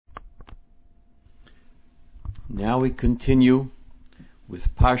Now we continue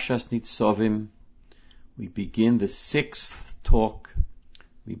with Parshas Nitzavim. We begin the 6th talk.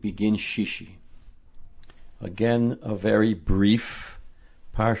 We begin Shishi. Again, a very brief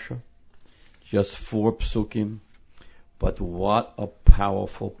Parsha, just 4 psukim, but what a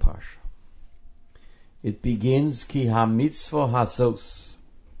powerful Parsha. It begins Ki ha-mitzvah hasos,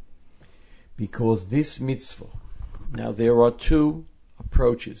 because this mitzvah. Now there are 2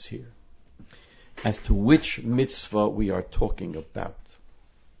 approaches here as to which mitzvah we are talking about.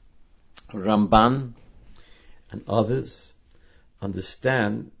 Ramban and others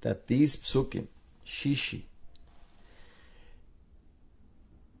understand that these psukim, Shishi,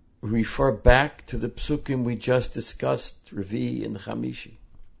 refer back to the psukim we just discussed, Revi and Chamishi.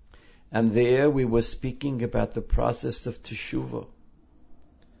 And there we were speaking about the process of teshuvah.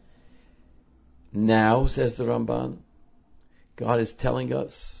 Now, says the Ramban, God is telling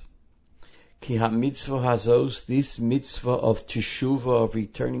us, Ki ha-mitzvah hazos, this mitzvah of teshuvah, of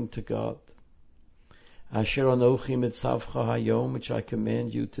returning to God. Asher anochi mitzavcha hayom, which I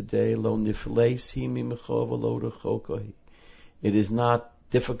command you today, lo nifleisi mimecha v'lo rechokahi. It is not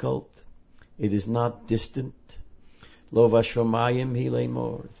difficult. It is not distant. Lo vashomayim hi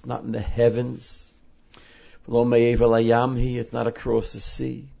leimor. It's not in the heavens. Lo me'ever layam hi. It's not across the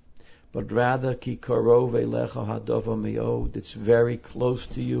sea. But rather, ki karov elecha hadova me'od. It's very close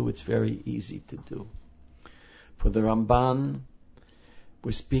to you. It's very easy to do. For the Ramban,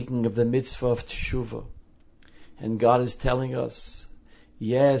 we're speaking of the mitzvah of teshuvah. And God is telling us,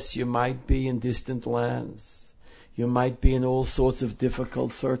 yes, you might be in distant lands. You might be in all sorts of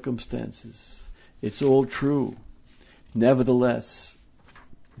difficult circumstances. It's all true. Nevertheless,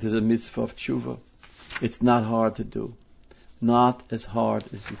 there's a mitzvah of teshuvah. It's not hard to do. Not as hard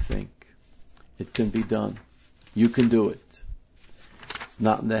as you think. It can be done. You can do it. It's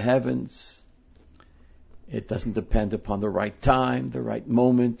not in the heavens. It doesn't depend upon the right time, the right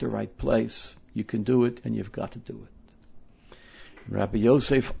moment, the right place. You can do it, and you've got to do it. Rabbi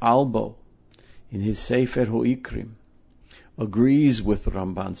Yosef Albo, in his Sefer Ho'ikrim, agrees with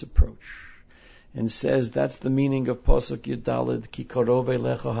Ramban's approach and says that's the meaning of Pasuk Yudalid, Ki karov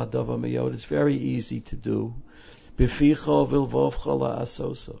elecha hadava me'od. It's very easy to do. B'ficha v'lvovcha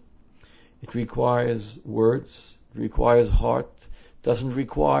la'asosa. It requires words, it requires heart, doesn't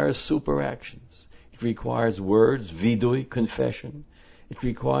require super actions. It requires words, vidui, confession. It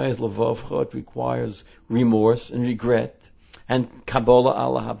requires levavcha, it requires remorse and regret, and kabbalah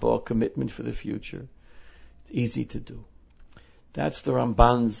ala haba, commitment for the future. It's easy to do. That's the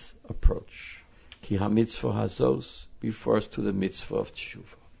Ramban's approach. Ki ha-mitzvah hazos refers to the mitzvah of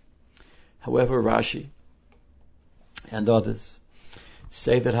teshuvah. However, Rashi and others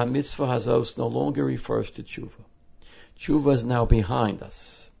say that ha-mitzvah hazos no longer refers to teshuvah. Teshuvah is now behind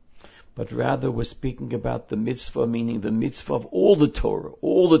us. But rather we're speaking about the mitzvah, meaning the mitzvah of all the Torah.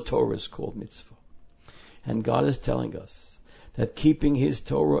 All the Torah is called mitzvah. And God is telling us that keeping His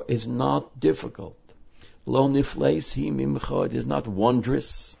Torah is not difficult. Lo nifleisi mimcha, it is not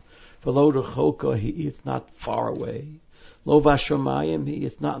wondrous. V'lo rechoka, it's not far away. Lo vashomayim,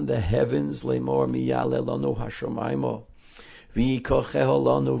 it's not in the heavens. Le'mor miyale lanu hashomayim. You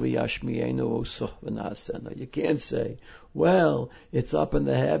can't say, well, it's up in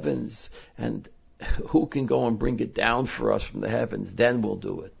the heavens, and who can go and bring it down for us from the heavens? Then we'll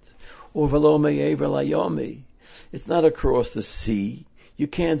do it. Or it's not across the sea. You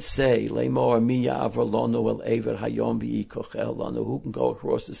can't say, who can go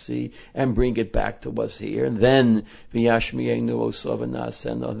across the sea and bring it back to us here, and then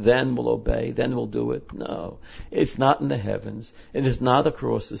then we'll obey, then we'll do it. No, it's not in the heavens. It is not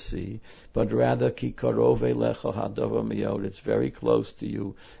across the sea, but rather it's very close to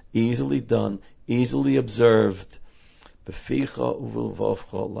you, easily done, easily observed.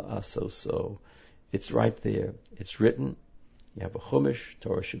 It's right there. It's written. You have a Chumash,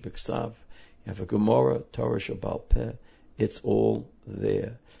 Torah Shebiksav. You have a Gemara, Torah Shebal Peh. It's all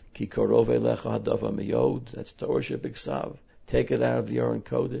there. Ki karov elecha hadava me'od. That's Torah Shebiksav. Take it out of the Aron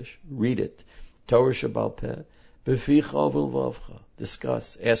Kodesh. Read it. Torah Shebal Peh. B'ficha v'lvavcha.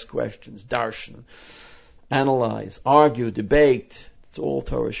 Discuss. Ask questions. Darshan. Analyze. Argue. Debate. It's all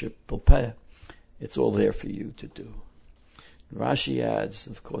Torah Shebal Peh. It's all there for you to do. Rashi adds,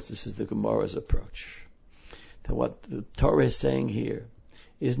 of course, this is the Gemara's approach, that what the Torah is saying here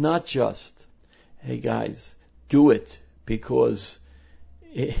is not just, hey guys, do it because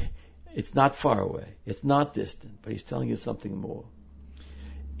it's not far away, it's not distant, but he's telling you something more.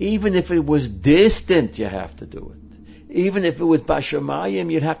 Even if it was distant, you have to do it. Even if it was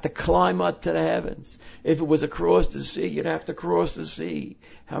Bashamayim, you'd have to climb up to the heavens. If it was across the sea, you'd have to cross the sea.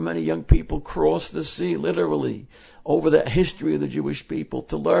 How many young people crossed the sea, literally, over the history of the Jewish people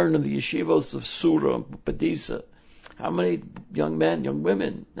to learn in the yeshivos of Surah and Padisa? How many young men, young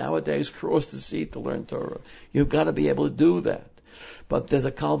women nowadays cross the sea to learn Torah? You've got to be able to do that. But there's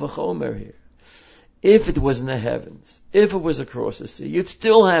a kal v'chomer here. If it was in the heavens, if it was across the sea, you'd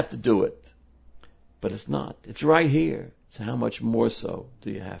still have to do it. But it's not. It's right here. So how much more so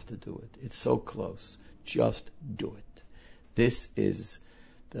do you have to do it? It's so close. Just do it. This is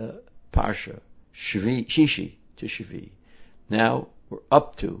the Parsha, Shishi to Shvi. Now we're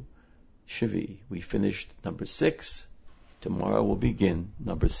up to Shvi. We finished number 6. Tomorrow we'll begin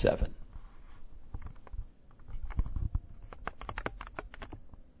number 7.